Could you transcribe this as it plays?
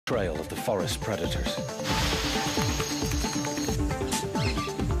trail of the forest predators.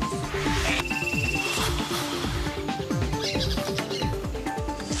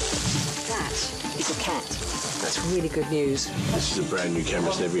 That is a cat. That's really good news. This is a brand new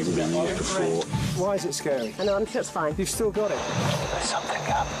camera, it's never even been used before. Why is it scary? I know, I'm sure it's fine. You've still got it. There's something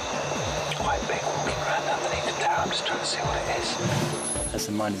quite big walking around underneath the tower. I'm just trying to see what it is. Has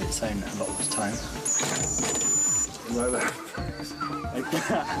a mind of its own a lot of the time.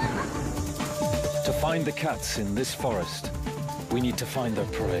 To find the cats in this forest, we need to find their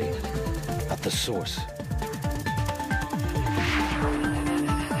prey at the source.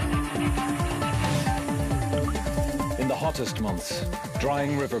 In the hottest months,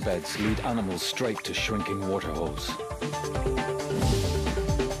 drying riverbeds lead animals straight to shrinking waterholes.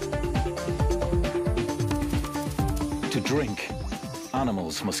 To drink,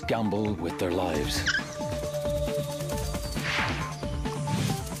 animals must gamble with their lives.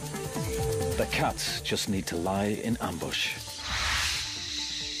 The cats just need to lie in ambush.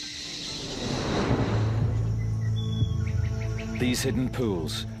 These hidden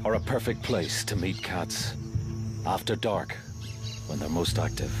pools are a perfect place to meet cats after dark, when they're most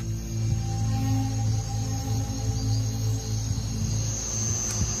active.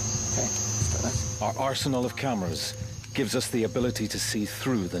 Okay, start that. Our arsenal of cameras gives us the ability to see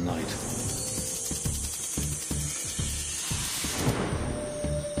through the night.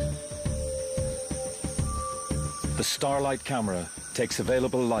 The Starlight camera takes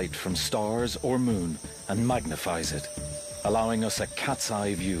available light from stars or moon and magnifies it, allowing us a cat's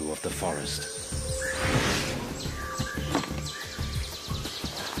eye view of the forest.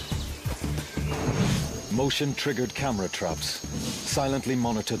 Motion-triggered camera traps silently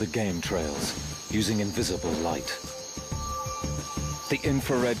monitor the game trails using invisible light. The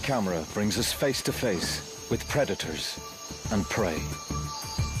infrared camera brings us face to face with predators and prey.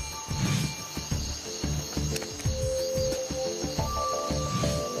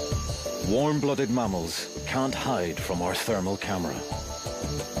 Warm-blooded mammals can't hide from our thermal camera.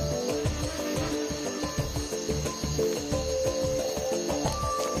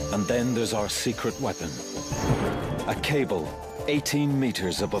 And then there's our secret weapon. A cable 18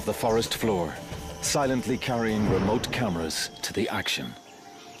 meters above the forest floor, silently carrying remote cameras to the action.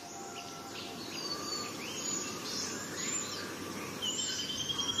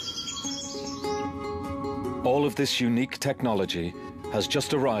 All of this unique technology has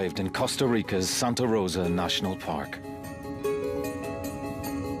just arrived in Costa Rica's Santa Rosa National Park.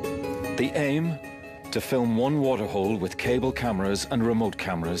 The aim? To film one waterhole with cable cameras and remote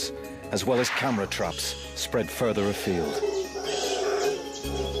cameras, as well as camera traps spread further afield.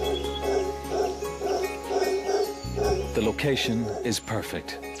 The location is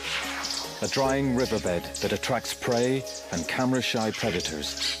perfect. A drying riverbed that attracts prey and camera-shy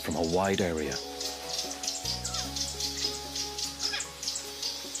predators from a wide area.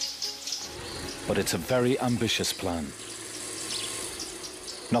 But it's a very ambitious plan.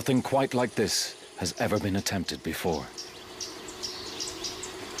 Nothing quite like this has ever been attempted before.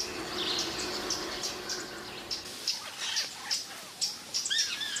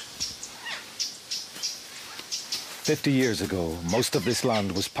 "50 years ago, most of this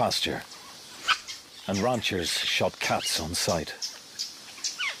land was pasture, and ranchers shot cats on sight.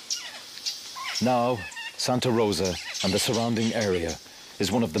 Now, Santa Rosa and the surrounding area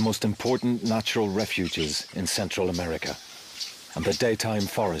is one of the most important natural refuges in Central America, and the daytime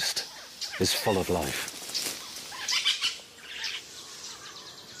forest is full of life.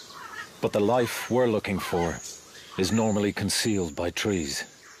 But the life we're looking for is normally concealed by trees.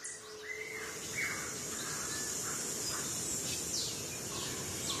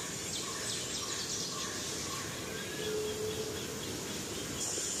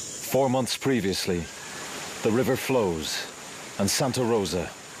 Four months previously, the river flows, and Santa Rosa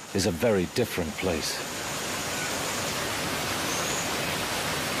is a very different place.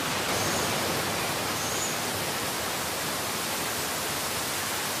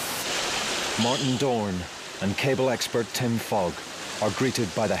 Martin Dorn and cable expert Tim Fogg are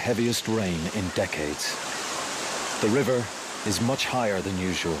greeted by the heaviest rain in decades. The river is much higher than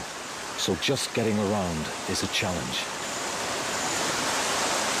usual, so just getting around is a challenge.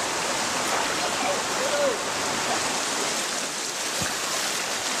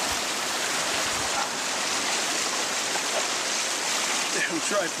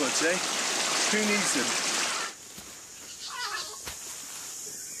 Tripods, eh? Who needs them?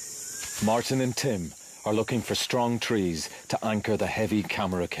 Martin and Tim are looking for strong trees to anchor the heavy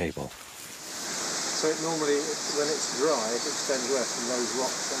camera cable. So it normally, when it's dry, it extends where from those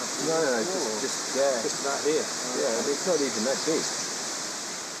rocks down to No, just there. Just about here. Yeah, I mean, it's not even that big.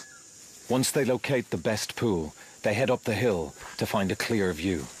 Once they locate the best pool, they head up the hill to find a clear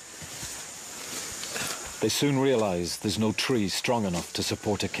view. They soon realize there's no tree strong enough to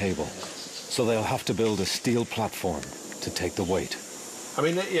support a cable, so they'll have to build a steel platform to take the weight. I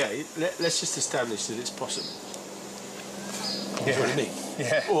mean, yeah, let's just establish that it's possible. That's what I mean.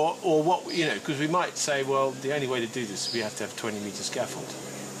 Yeah. Or what, you know, because we might say, well, the only way to do this is we have to have 20-metre scaffold.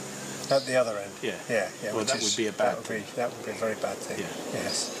 At the other end. Yeah. Yeah, yeah. Well, that would be a bad thing. That would be a very bad thing. Yeah.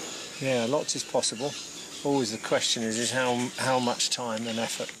 Yes. Yeah, lots is possible. Always the question is how much time and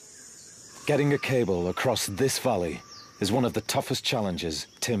effort. Getting a cable across this valley is one of the toughest challenges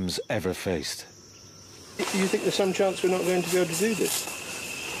Tim's ever faced. You think there's some chance we're not going to be able to do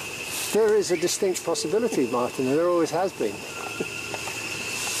this? There is a distinct possibility, Martin, and there always has been.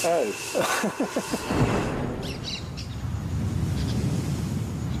 Oh.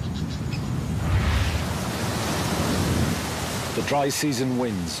 The dry season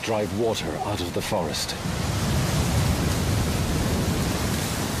winds drive water out of the forest.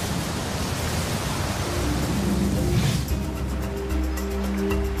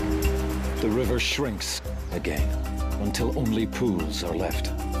 The river shrinks again until only pools are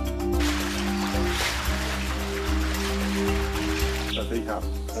left.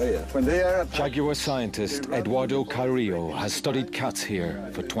 Jaguar scientist Eduardo Carrillo has studied cats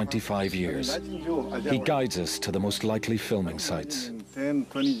here for 25 years. He guides us to the most likely filming sites. 10,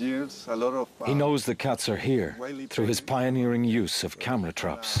 20 years, a lot of... He knows the cats are here through his pioneering use of camera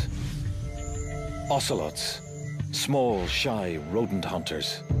traps. Ocelots, small, shy rodent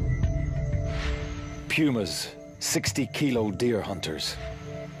hunters. Pumas, 60-kilo deer hunters.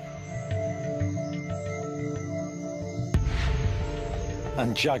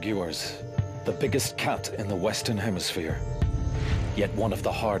 And jaguars, the biggest cat in the Western Hemisphere, yet one of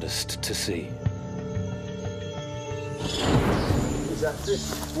the hardest to see. Is that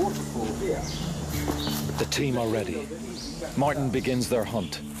this waterfall here? The team are ready. Martin begins their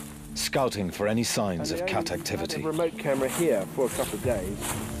hunt, scouting for any signs of cat activity. A remote camera here for a couple of days,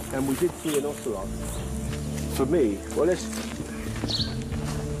 and we did see an ocelot. For me, well, let's...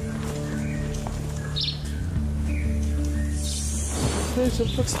 There's a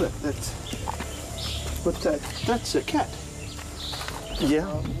footstep. That's a cat. Yeah,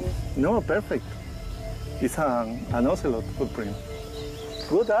 no, perfect. It's an ocelot footprint.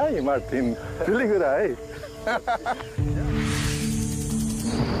 Good eye, Martin. Really good eye.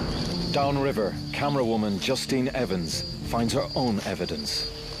 Downriver, camerawoman Justine Evans finds her own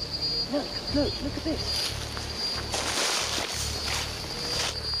evidence. Look at this.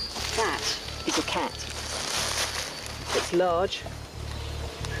 That is a cat. It's large.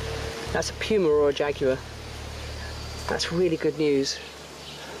 That's a puma or a jaguar. That's really good news,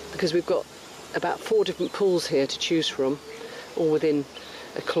 because we've got about 4 different pools here to choose from, all within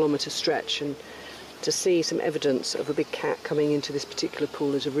a kilometre stretch, and to see some evidence of a big cat coming into this particular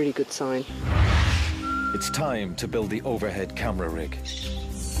pool is a really good sign. It's time to build the overhead camera rig.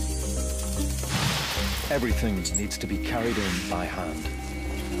 Everything needs to be carried in by hand.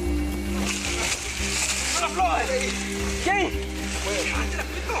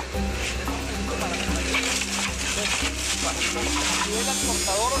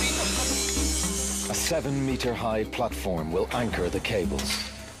 A 7-metre-high platform will anchor the cables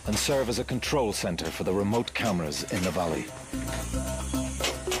and serve as a control centre for the remote cameras in the valley.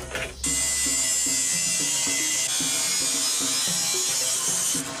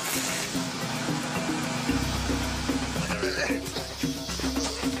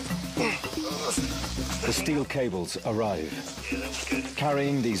 The steel cables arrive.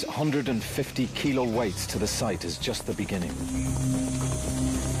 Carrying these 150-kilo weights to the site is just the beginning.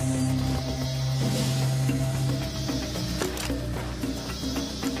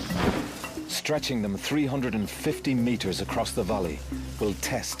 Stretching them 350 meters across the valley will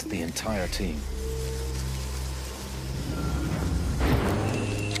test the entire team.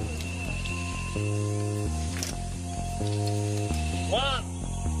 One,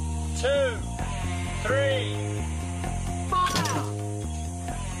 2, 3, fire!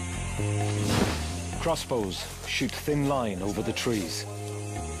 Crossbows shoot thin line over the trees,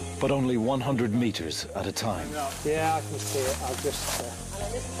 but only 100 meters at a time. Yeah, I can see it. I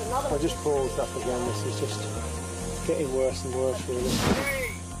just paused up again. This is just getting worse and worse, really.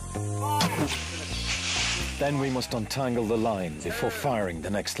 Then we must untangle the line before firing the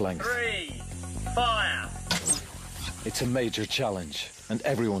next length. 3, fire! It's a major challenge, and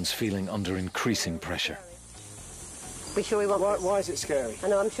everyone's feeling under increasing pressure. We sure we want this? Why is it scary? I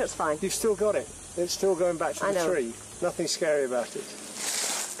know, I'm sure it's fine. You've still got it. It's still going back to the tree. Nothing scary about it.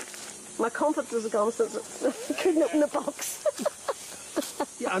 My confidence has gone since I couldn't open the box.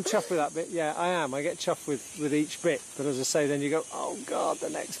 Yeah, I'm chuffed with that bit. Yeah, I am. I get chuffed with each bit. But as I say, then you go, oh God, the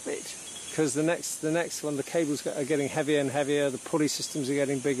next bit. Because the next one, the cables are getting heavier and heavier. The pulley systems are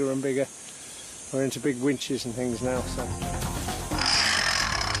getting bigger and bigger. We're into big winches and things now, so.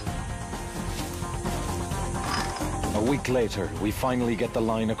 A week later, we finally get the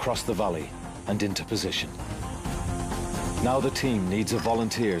line across the valley and into position. Now the team needs a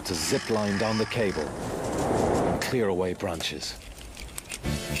volunteer to zip line down the cable and clear away branches.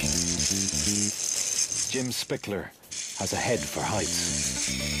 Jim Spickler has a head for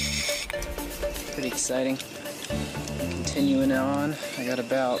heights. Pretty exciting. Continuing on, I got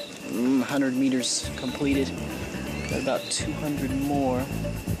about 100 meters completed. Got about 200 more.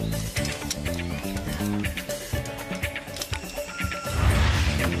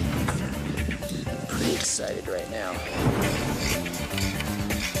 Pretty excited right now.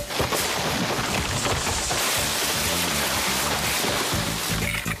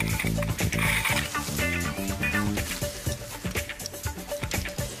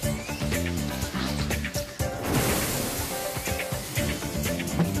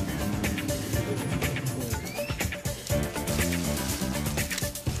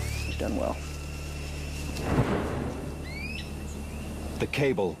 Done well. The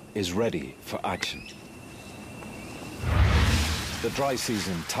cable is ready for action. The dry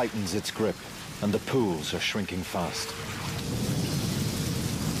season tightens its grip and the pools are shrinking fast.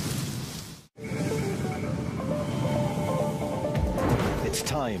 It's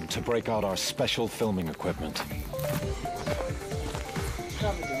time to break out our special filming equipment.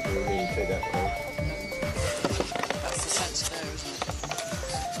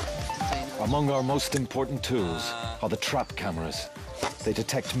 Among our most important tools are the trap cameras. They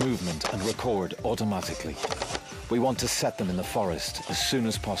detect movement and record automatically. We want to set them in the forest as soon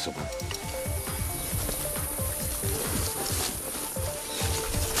as possible.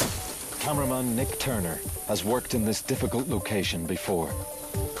 Cameraman Nick Turner has worked in this difficult location before.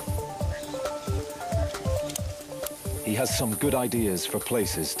 He has some good ideas for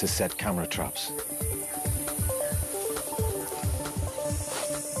places to set camera traps.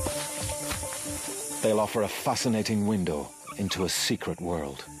 They'll offer a fascinating window into a secret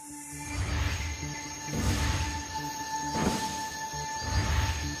world.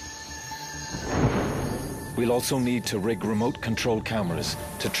 We'll also need to rig remote control cameras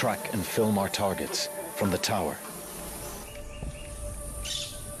to track and film our targets from the tower.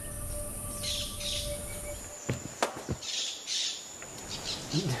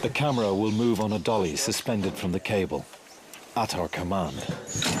 The camera will move on a dolly suspended from the cable, at our command.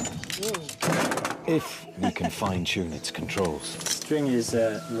 If we can fine-tune its controls. String is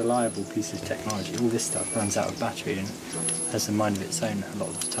a reliable piece of technology. All this stuff runs out of battery and has a mind of its own a lot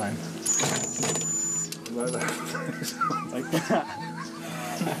of the time. Like that.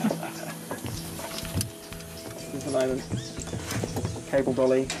 At the moment, cable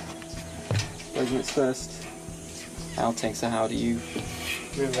dolly goes in its first outing. So how do you?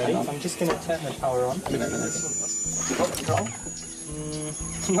 We're ready. I'm just going to turn the power on. Remote control.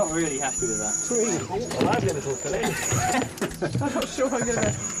 I'm not really happy with that. Pretty lively little filling. I'm not sure I'm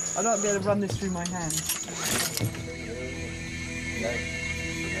gonna. I don't be able to run this through my hands.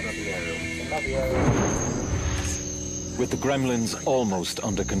 With the gremlins almost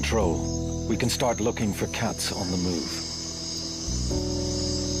under control, we can start looking for cats on the move.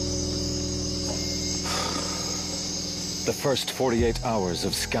 The first 48 hours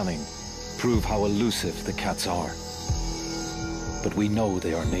of scanning prove how elusive the cats are. But we know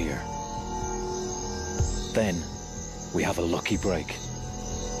they are near. Then, we have a lucky break.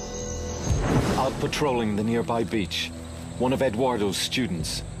 Out patrolling the nearby beach, one of Eduardo's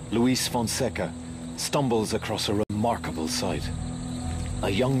students, Luis Fonseca, stumbles across a remarkable sight. A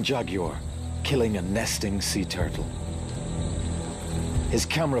young jaguar killing a nesting sea turtle. His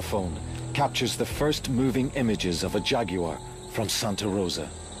camera phone captures the first moving images of a jaguar from Santa Rosa.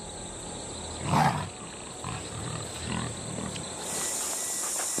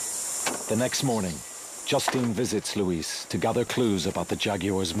 The next morning, Justine visits Luis to gather clues about the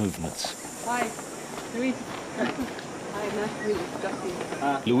jaguar's movements. Hi, Luis. Hi, nice to meet you,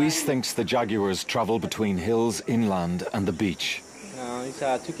 Justine. Luis thinks the jaguars travel between hills inland and the beach.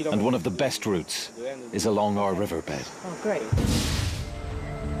 And one of the best routes is along our riverbed. Oh, great.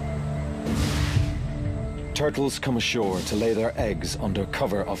 Turtles come ashore to lay their eggs under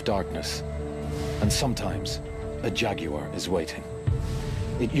cover of darkness. And sometimes, a jaguar is waiting.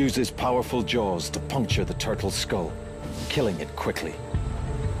 It uses powerful jaws to puncture the turtle's skull, killing it quickly.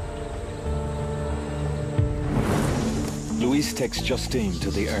 Luis takes Justine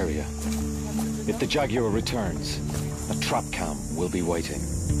to the area. If the jaguar returns, a trap cam will be waiting.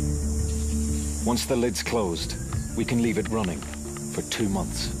 Once the lid's closed, we can leave it running for 2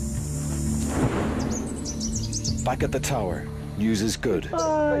 months. Back at the tower, news is good.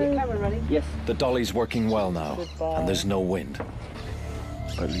 Got your camera running? Yes. The dolly's working well now, and there's no wind.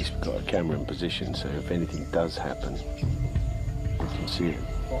 At least we've got a camera in position, so if anything does happen, we can see it.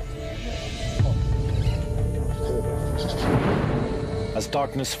 As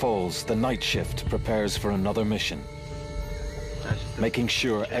darkness falls, the night shift prepares for another mission, making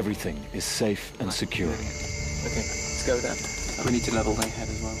sure everything is safe and secure. Okay, let's go with that. We need to level the head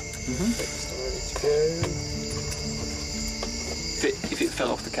as well. If it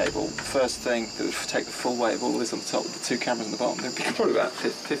fell off the cable, the first thing that would take the full weight of all this on the top with the 2 cameras on the bottom, there'd be probably about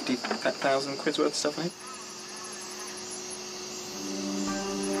 50,000 quid's worth of stuff in it.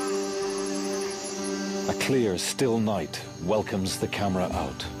 A clear, still night welcomes the camera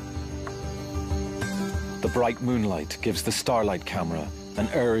out. The bright moonlight gives the Starlight camera an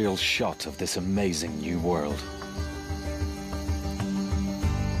aerial shot of this amazing new world.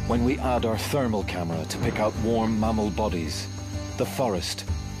 When we add our thermal camera to pick out warm mammal bodies, the forest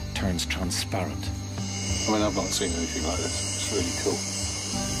turns transparent. I mean, I've not seen anything like this. It's really cool.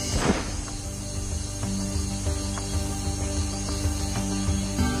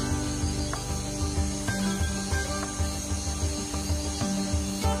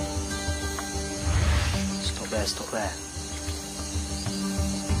 Stop there.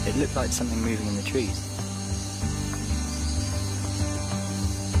 It looked like something moving in the trees.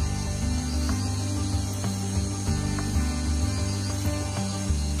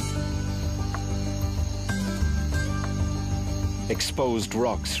 Exposed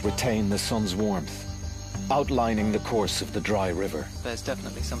rocks retain the sun's warmth, outlining the course of the dry river. There's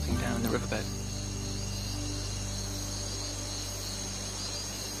definitely something down in the riverbed.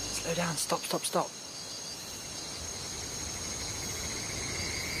 Slow down, stop.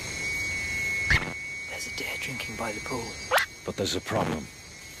 There's a deer drinking by the pool. But there's a problem.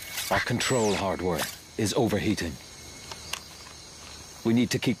 Our control hardware is overheating. We need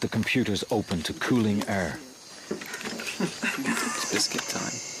to keep the computers open to cooling air. It's biscuit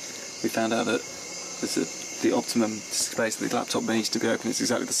time. We found out that the optimum space that the laptop needs to be open is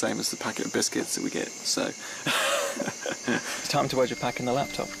exactly the same as the packet of biscuits that we get, so... It's time to wedge a pack in the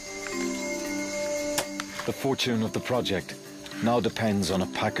laptop. The fortune of the project now depends on a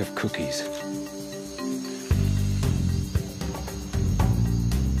pack of cookies.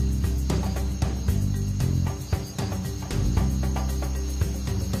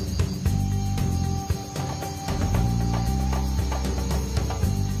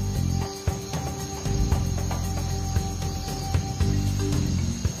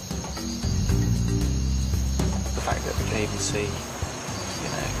 See, you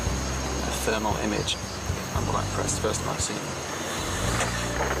know, a thermal image. I'm quite impressed. First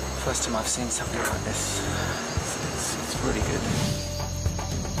time I've seen something like this. It's really good.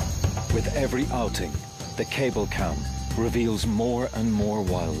 With every outing, the cable cam reveals more and more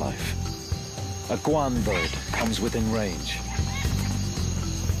wildlife. A guan bird comes within range.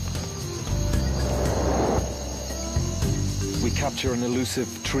 We capture an elusive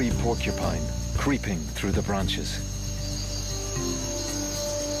tree porcupine creeping through the branches.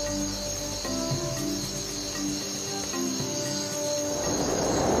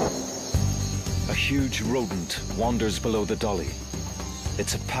 A huge rodent wanders below the dolly.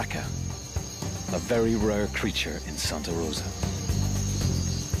 It's a paca, a very rare creature in Santa Rosa.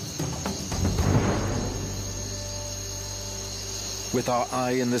 With our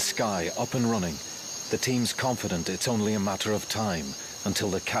eye in the sky up and running, the team's confident it's only a matter of time until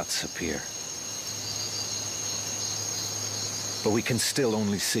the cats appear. But we can still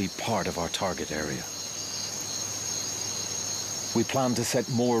only see part of our target area. We plan to set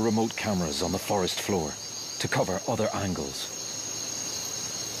more remote cameras on the forest floor to cover other angles.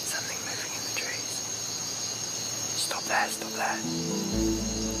 Something moving in the trees. Stop there.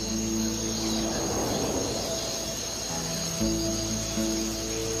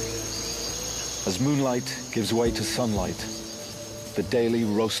 As moonlight gives way to sunlight, the daily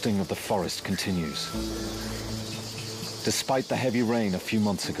roasting of the forest continues. Despite the heavy rain a few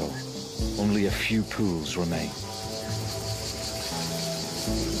months ago, only a few pools remain.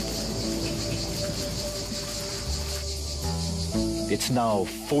 It's now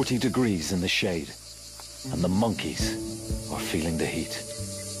 40 degrees in the shade, and the monkeys are feeling the heat.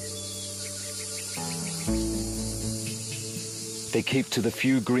 They keep to the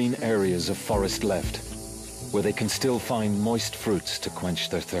few green areas of forest left, where they can still find moist fruits to quench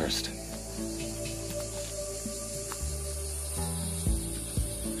their thirst.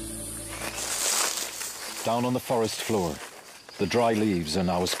 Down on the forest floor, the dry leaves are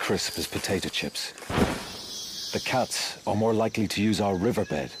now as crisp as potato chips. The cats are more likely to use our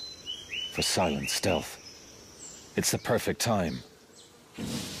riverbed for silent stealth. It's the perfect time.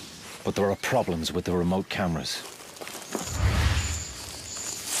 But there are problems with the remote cameras.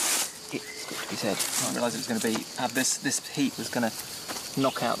 It's got to be said. I didn't realise it was going to be... this heat was going to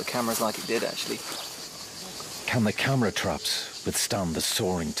knock out the cameras like it did, actually. Can the camera traps withstand the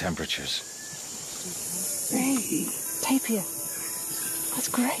soaring temperatures? Hey, tapir. That's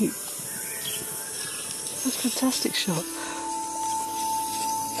great. That's a fantastic shot.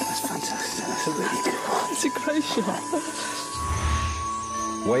 That's fantastic. That's a really good one. It's a great shot.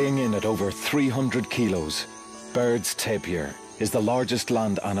 Weighing in at over 300 kilos, Baird's tapir is the largest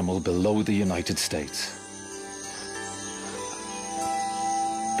land animal below the United States.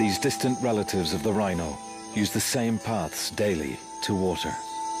 These distant relatives of the rhino use the same paths daily to water,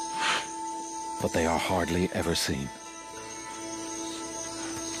 but they are hardly ever seen.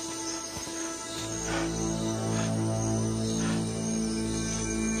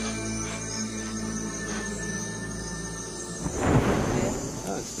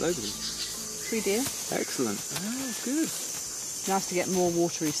 Loads of them. 3 deer. Excellent. Oh, good. Nice to get more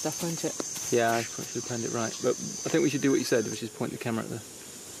watery stuff, won't it? Yeah, I probably should have planned it right. But I think we should do what you said, which is point the camera at the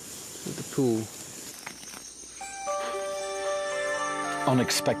pool.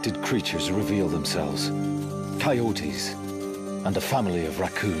 Unexpected creatures reveal themselves. Coyotes and a family of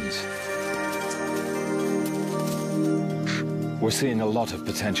raccoons. We're seeing a lot of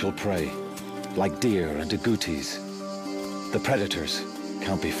potential prey, like deer and agoutis. The predators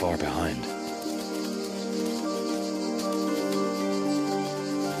can't be far behind.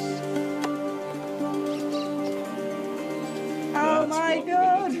 Oh my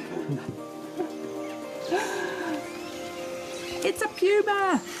God! It's a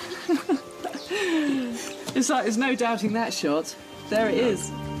puma! It's like there's no doubting that shot. There it is.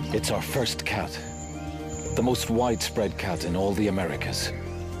 It's our first cat. The most widespread cat in all the Americas.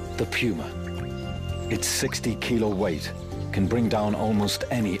 The puma. Its 60-kilo weight can bring down almost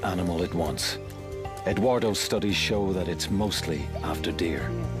any animal it wants. Eduardo's studies show that it's mostly after deer.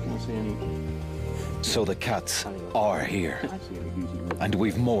 So the cats are here. And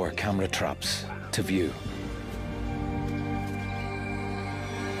we've more camera traps to view.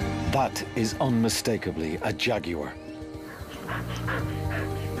 That is unmistakably a jaguar.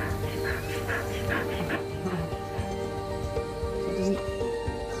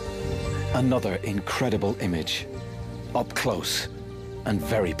 Another incredible image. Up close and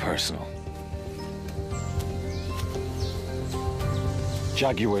very personal.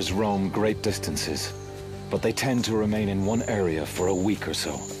 Jaguars roam great distances, but they tend to remain in one area for a week or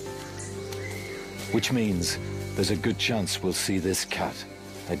so. Which means there's a good chance we'll see this cat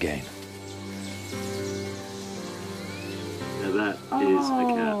again. Now that is a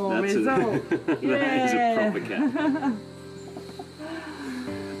cat. That's that is a proper cat.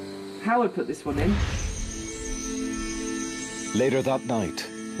 Howard put this one in. Later that night,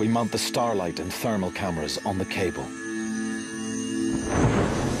 we mount the starlight and thermal cameras on the cable.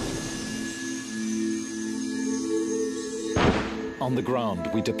 On the ground,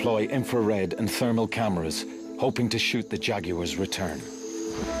 we deploy infrared and thermal cameras, hoping to shoot the jaguar's return.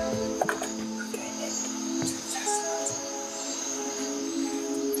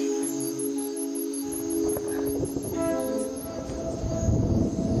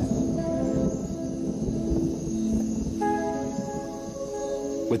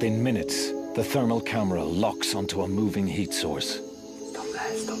 Within minutes, the thermal camera locks onto a moving heat source. Stop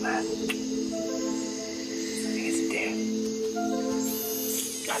there, stop there. I think it's a deer.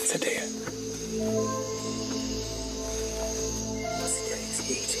 That's a deer. What's he doing? Is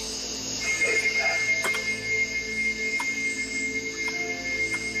he eating? He's moving there.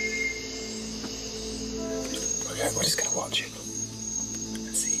 Okay, we're just going to watch it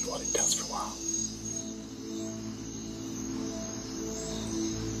and see what it does for a while.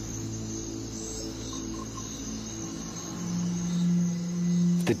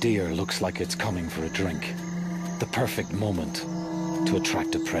 The deer looks like it's coming for a drink. The perfect moment to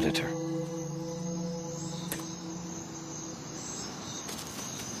attract a predator.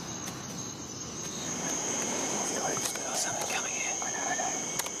 Something coming here. I know.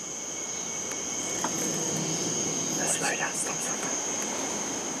 Let's slow down, stop.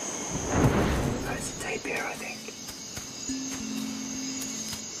 Oh, it's a tapir, I think.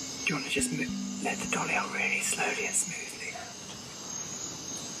 Do you want to just let the dolly out really slowly and smoothly?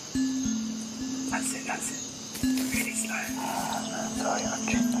 That's it. Really slow. Sorry, I'm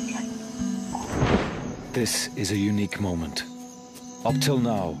checking. This is a unique moment. Up till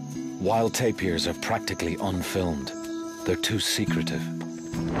now, Wild tapirs are practically unfilmed. They're too secretive.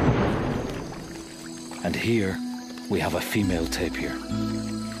 And here, we have a female tapir,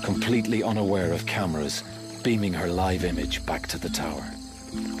 completely unaware of cameras, beaming her live image back to the tower.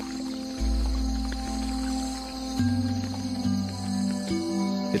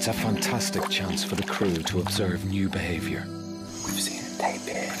 It's a fantastic chance for the crew to observe new behavior. We've seen a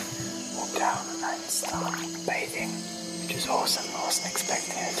tapir walk down and start bathing, which is awesome. I wasn't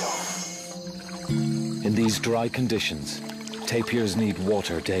expecting it at all. In these dry conditions, tapirs need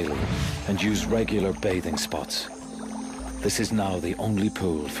water daily and use regular bathing spots. This is now the only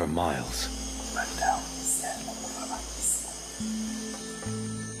pool for miles.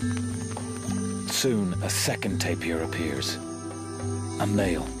 Soon, a second tapir appears. A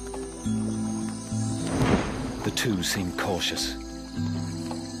male. The two seem cautious.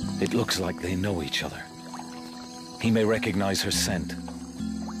 It looks like they know each other. He may recognize her scent,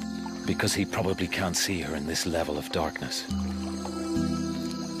 because he probably can't see her in this level of darkness.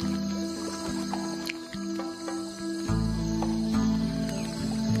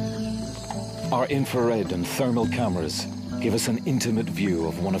 Our infrared and thermal cameras give us an intimate view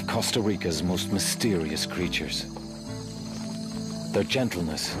of one of Costa Rica's most mysterious creatures. Their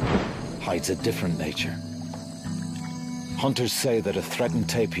gentleness hides a different nature. Hunters say that a threatened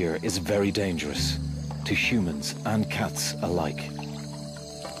tapir is very dangerous to humans and cats alike.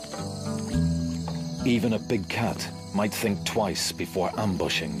 Even a big cat might think twice before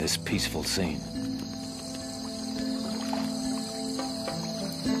ambushing this peaceful scene.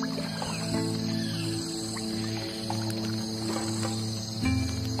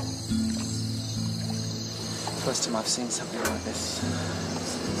 First time I've seen something like this.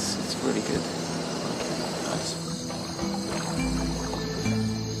 It's really good. Nice.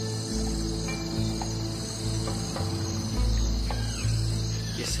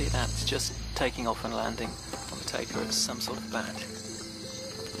 You see that? It's just taking off and landing on the tapir. It's some sort of bat.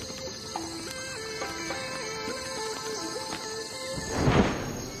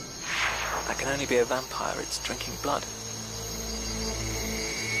 That can only be a vampire. It's drinking blood.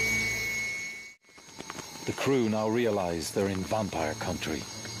 The crew now realize they're in vampire country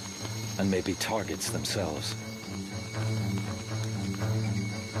and may be targets themselves.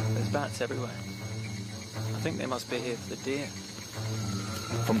 There's bats everywhere. I think they must be here for the deer.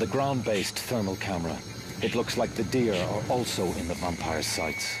 From the ground-based thermal camera, it looks like the deer are also in the vampire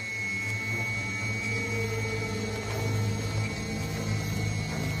sights.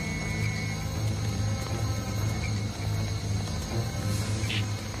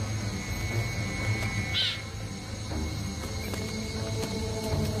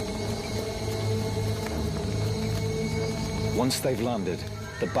 Once they've landed,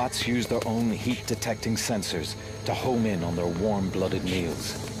 the bats use their own heat-detecting sensors to home in on their warm-blooded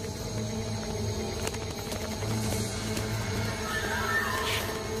meals.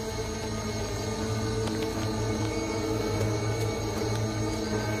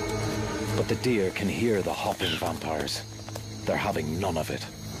 But the deer can hear the hopping vampires. They're having none of it.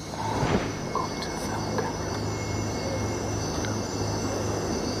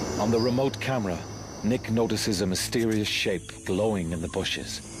 On the remote camera, Nick notices a mysterious shape glowing in the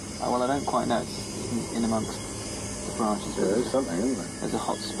bushes. Oh, well, I don't quite know. It's in amongst the branches. Yeah, there's something, isn't there? There's a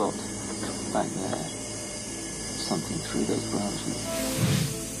hot spot back there. Something through those branches.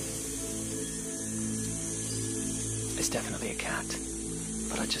 It's definitely a cat,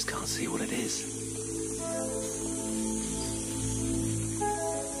 but I just can't see what it is.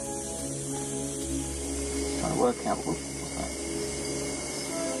 Trying to work out what's that.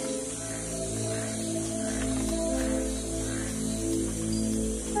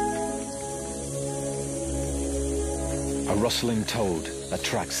 A rustling toad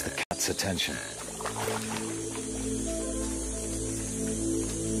attracts the cat's attention.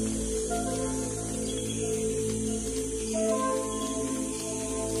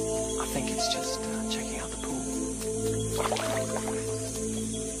 I think it's just checking out the pool.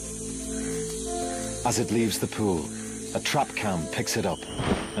 As it leaves the pool, a trap cam picks it up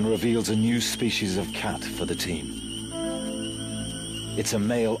and reveals a new species of cat for the team. It's a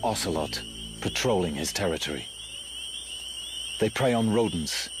male ocelot patrolling his territory. They prey on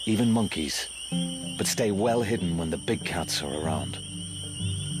rodents, even monkeys, but stay well hidden when the big cats are around.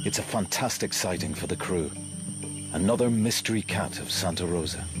 It's a fantastic sighting for the crew. Another mystery cat of Santa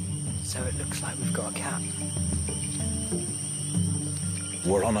Rosa. So it looks like we've got a cat.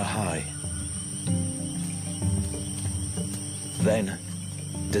 We're on a high. Then,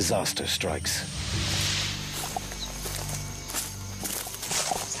 disaster strikes.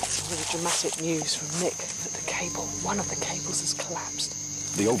 That's some really dramatic news from Nick that one of the cables has collapsed.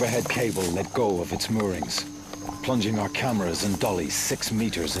 The overhead cable let go of its moorings, plunging our cameras and dollies 6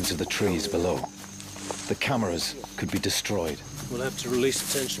 meters into the trees below. The cameras could be destroyed. We'll have to release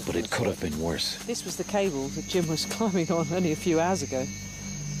the tension. But it could have been worse. This was the cable that Jim was climbing on only a few hours ago.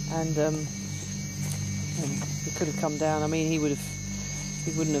 And it could have come down. I mean, he wouldn't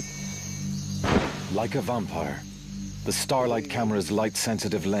have... Like a vampire, the Starlight camera's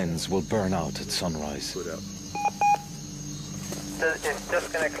light-sensitive lens will burn out at sunrise. It's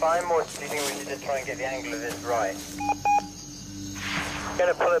just going to climb, or do you think we should just try and get the angle of this right? I'm going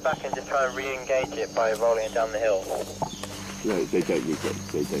to pull it back and just try and re-engage it by rolling it down the hill. No, they don't need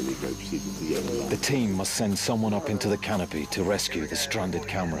ropes. They don't need ropes. The team must send someone up into the canopy to rescue the stranded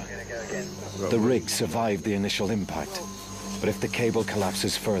camera. The rig survived the initial impact, but if the cable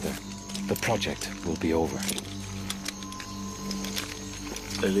collapses further, the project will be over.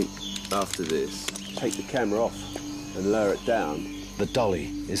 I think after this, take the camera off and lower it down. The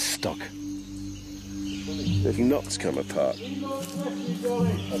dolly is stuck. There's knots come apart.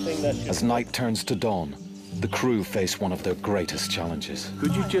 As night turns to dawn, the crew face one of their greatest challenges.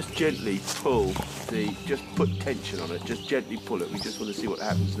 Could you just gently pull just put tension on it, just gently pull it. We just want to see what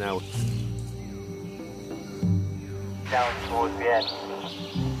happens now. Down towards the end.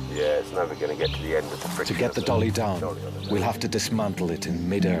 Yeah, it's never going to get to the end of the friction. To get the dolly down, we'll have to dismantle it in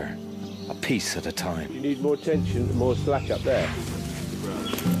mid-air, a piece at a time. You need more tension, more slack up there.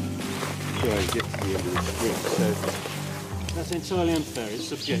 Try and get to the end of the spring. So that's entirely unfair. It's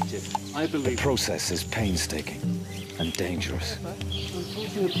subjective. I believe the process is painstaking and dangerous.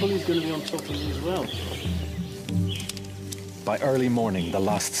 Unfortunately, the pulley's going to be on top of it as well. By early morning, the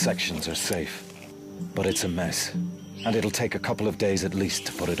last sections are safe, but it's a mess, and it'll take a couple of days at least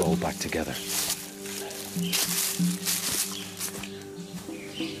to put it all back together.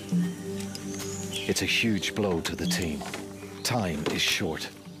 It's a huge blow to the team. Time is short.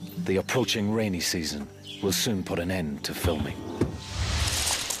 The approaching rainy season will soon put an end to filming.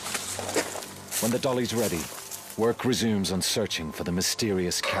 When the dolly's ready, work resumes on searching for the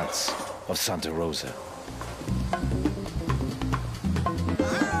mysterious cats of Santa Rosa.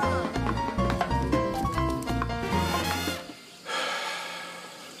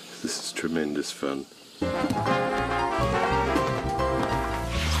 this is tremendous fun.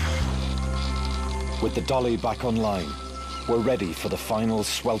 With the dolly back online, we're ready for the final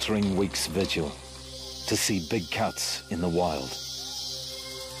sweltering week's vigil to see big cats in the wild.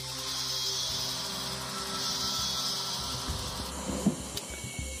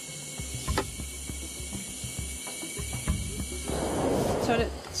 Turn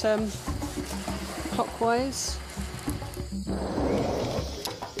it clockwise.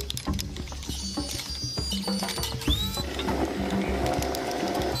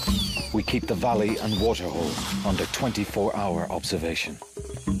 We keep the valley and waterhole under 24-hour observation.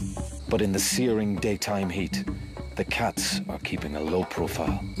 But in the searing daytime heat, the cats are keeping a low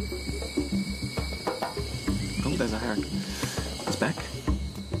profile. Oh, there's a heron. It's back.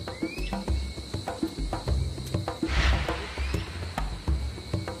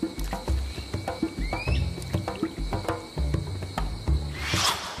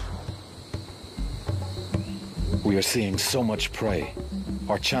 We are seeing so much prey.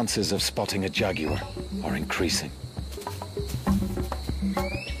 Our chances of spotting a jaguar are increasing.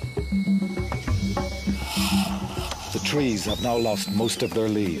 The trees have now lost most of their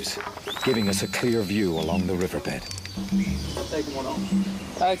leaves, giving us a clear view along the riverbed. Taking one off.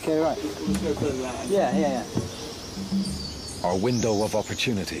 Okay, right. Let's go further out. Yeah. Our window of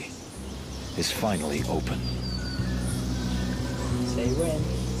opportunity is finally open. Say when.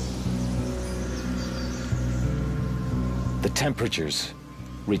 The temperatures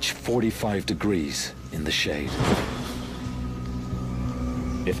reach 45 degrees in the shade.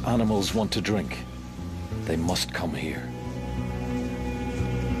 If animals want to drink, they must come here.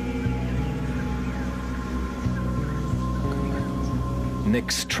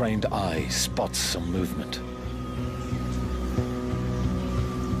 Nick's trained eye spots some movement.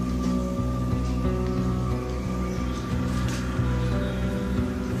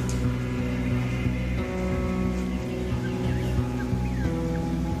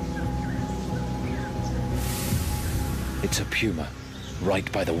 It's a puma, right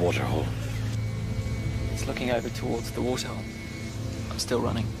by the waterhole. It's looking over towards the waterhole. I'm still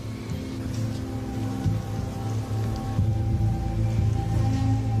running.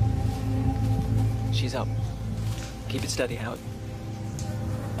 She's up. Keep it steady, Howard.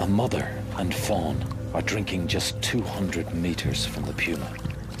 A mother and fawn are drinking just 200 meters from the puma.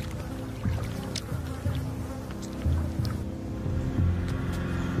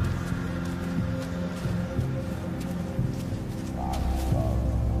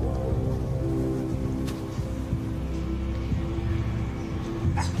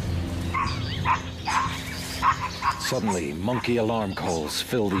 Suddenly, monkey alarm calls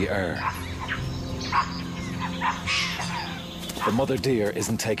fill the air. The mother deer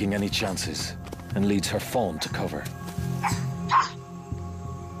isn't taking any chances and leads her fawn to cover.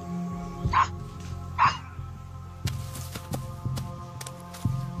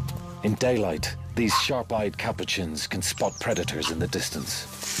 In daylight, these sharp-eyed capuchins can spot predators in the distance.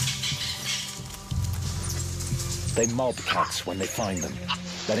 They mob cats when they find them,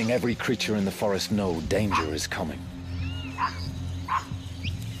 letting every creature in the forest know danger is coming.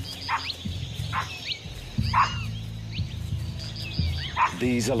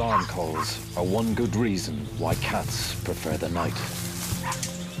 These alarm calls are one good reason why cats prefer the night.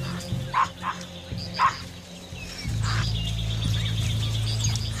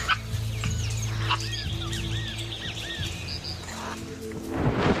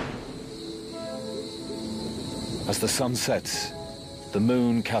 As the sun sets, the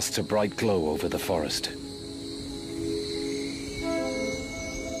moon casts a bright glow over the forest.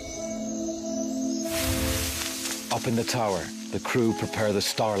 Up in the tower, the crew prepare the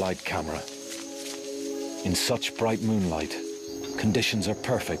starlight camera. In such bright moonlight, conditions are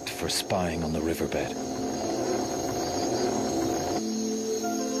perfect for spying on the riverbed.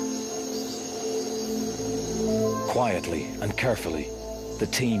 Quietly and carefully, the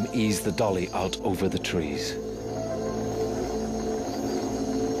team ease the dolly out over the trees.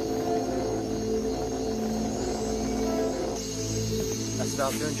 That's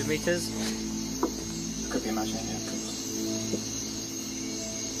about 200 meters. Could be imagining it.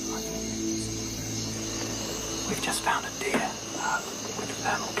 We've just found a deer with a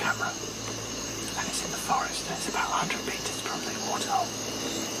thermal camera, and it's in the forest, and it's about 100 meters from the waterhole,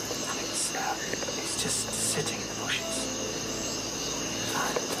 and it's just sitting in the bushes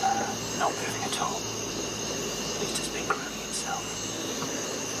and not moving at all. It's just been grooming itself,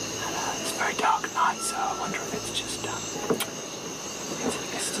 and it's a very dark night, so I wonder if it's just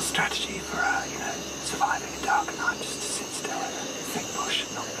it's a strategy for surviving a dark night, just to sit still in a thick bush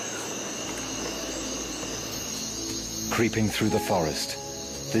and not move. Creeping through the forest,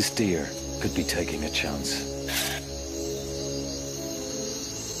 this deer could be taking a chance.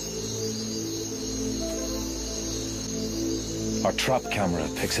 Our trap camera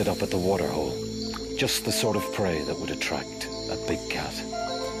picks it up at the waterhole, just the sort of prey that would attract a big cat.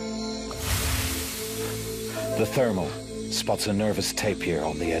 The thermal spots a nervous tapir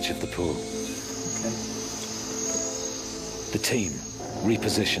on the edge of the pool. Okay. The team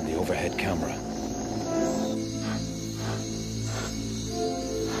reposition the overhead camera.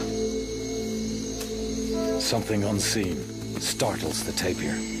 Something unseen startles the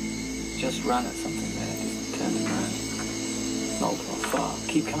tapir. Just ran at something there, just turned it around. Not far.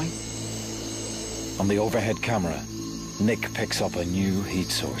 Keep coming. On the overhead camera, Nick picks up a new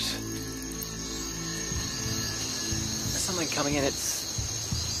heat source. There's something coming in.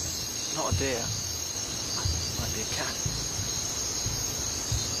 It's not a deer. It might be a cat.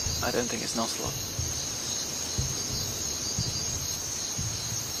 I don't think it's an ocelot.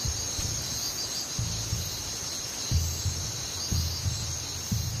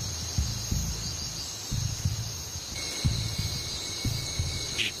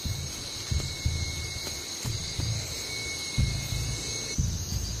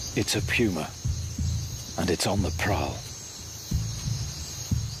 It's a puma, and it's on the prowl.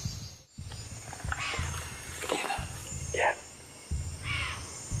 Yeah.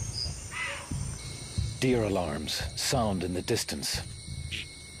 Deer alarms sound in the distance.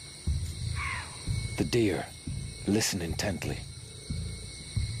 The deer listen intently.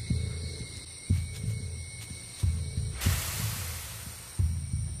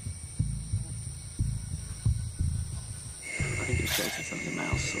 I think it's chasing something, a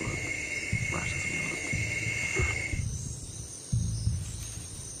mouse or a rat or something like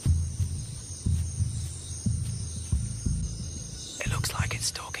that. It looks like it's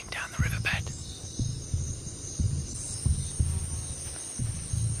stalking down the riverbed.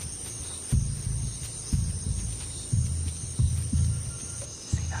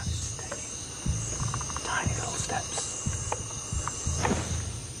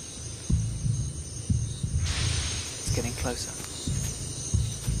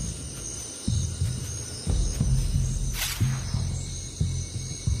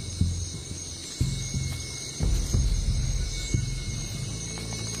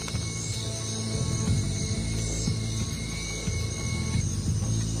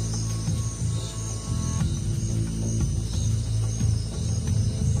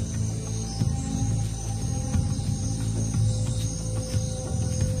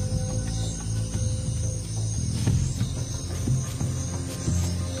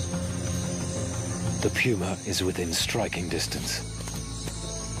 The puma is within striking distance.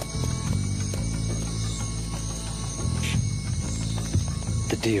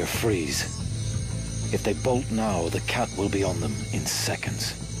 The deer freeze. If they bolt now, the cat will be on them in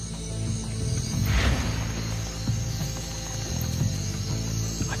seconds.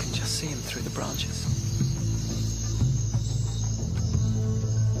 I can just see him through the branches.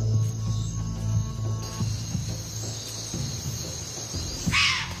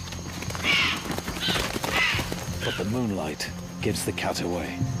 But the moonlight gives the cat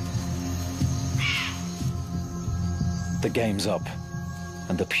away. The game's up,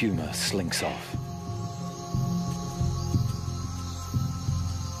 and the puma slinks off.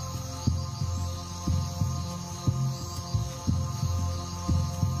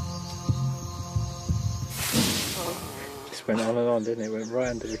 Just went on and on, didn't it? Went right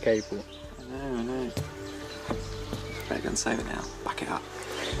under the cable. I know. Better go and save it now. Back it up.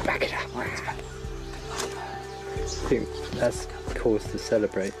 Back it up. Right, it's back. I think that's cause to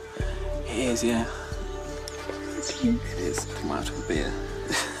celebrate. It is, yeah. It is. I might have to have a beer.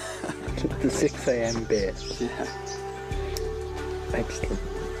 The 6 AM beer. Yeah. Excellent.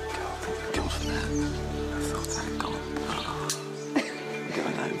 God, thank God for that. I thought that had gone. I'm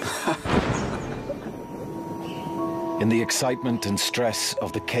going home. In the excitement and stress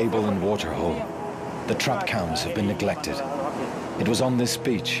of the cable and water hole, the trap cams have been neglected. It was on this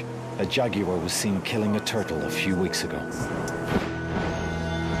beach a jaguar was seen killing a turtle a few weeks ago.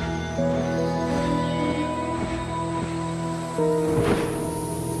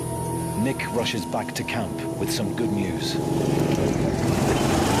 Nick rushes back to camp with some good news.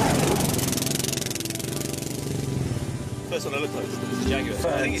 First one I looked at was the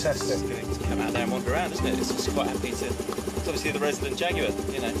jaguar. I think it's just going to come out there and wander around, isn't it? It's just quite happy to... It's obviously the resident jaguar,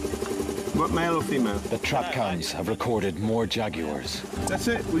 you know. What, male or female? The trap cams have recorded more jaguars. That's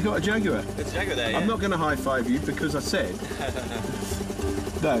it, we got a jaguar. There's a jaguar there, yeah. I'm not going to high-five you because I said.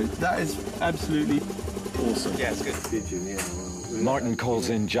 No, that is absolutely awesome. Yeah, it's good. Martin calls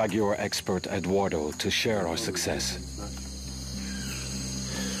in jaguar expert Eduardo to share our success.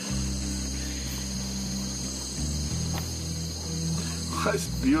 That's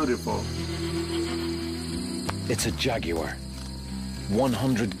beautiful. It's a jaguar.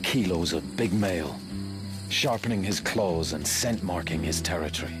 100 kilos of big male, sharpening his claws and scent marking his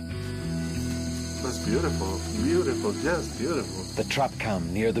territory. That's beautiful, beautiful, just beautiful. The trap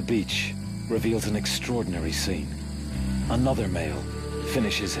cam near the beach reveals an extraordinary scene. Another male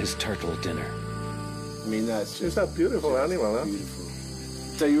finishes his turtle dinner. I mean, that's It's a beautiful animal, huh? beautiful.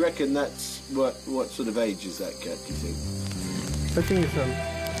 So you reckon that's what sort of age is that cat, do you think? I think it's let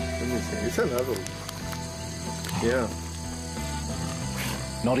me see, it's an adult. Yeah.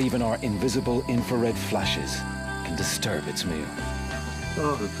 Not even our invisible infrared flashes can disturb its meal.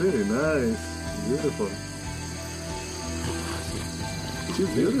 Oh, it's really nice. Beautiful.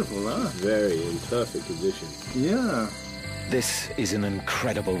 It's beautiful, huh? Very in perfect position. Yeah. This is an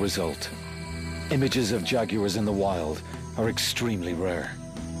incredible result. Images of jaguars in the wild are extremely rare.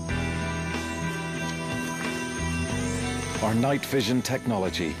 Our night vision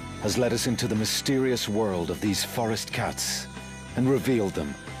technology has led us into the mysterious world of these forest cats and revealed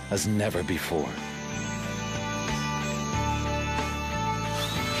them as never before.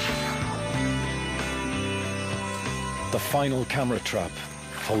 The final camera trap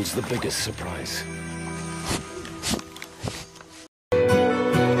holds the biggest surprise.